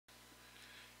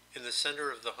In the center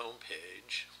of the home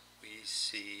page, we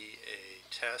see a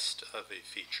test of a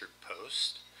featured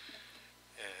post,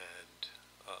 and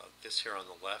this here on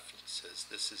the left says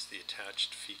this is the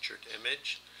attached featured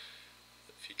image.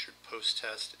 The featured post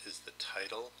test is the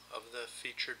title of the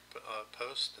featured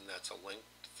post, and that's a link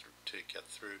to get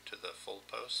through to the full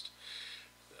post.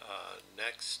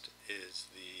 Next is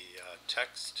the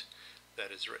text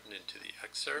that is written into the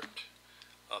excerpt.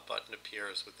 A button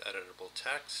appears with editable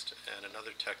text, and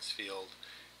another text field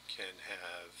can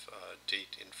have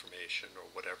date information or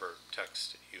whatever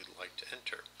text you'd like to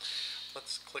enter.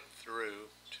 Let's click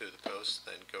through to the post,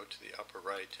 then go to the upper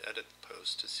right to edit the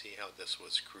post to see how this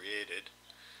was created.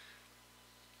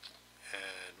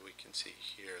 And we can see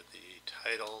here the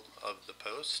title of the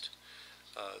post.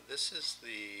 This is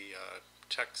the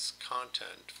text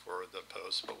content for the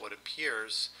post, but what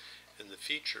appears in the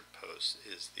featured post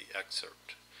is the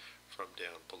excerpt from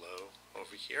down below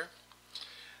over here.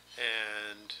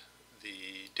 And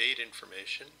the date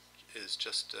information is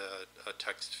just a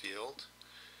text field.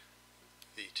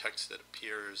 The text that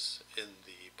appears in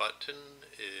the button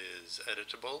is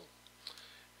editable,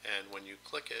 and when you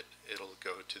click it, it'll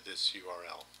go to this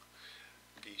URL.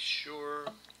 Be sure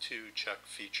to check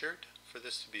featured for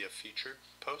this to be a featured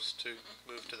post to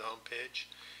move to the home page.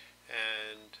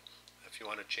 And if you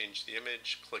want to change the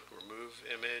image, click remove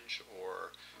image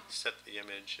or set the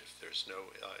image. If there's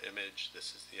no image,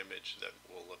 this is the image that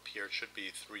will appear. It should be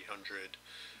 300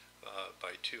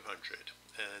 by 200.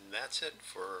 And that's it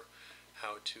for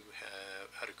how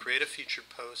to create a featured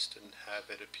post and have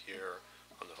it appear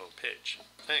on the home page.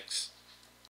 Thanks.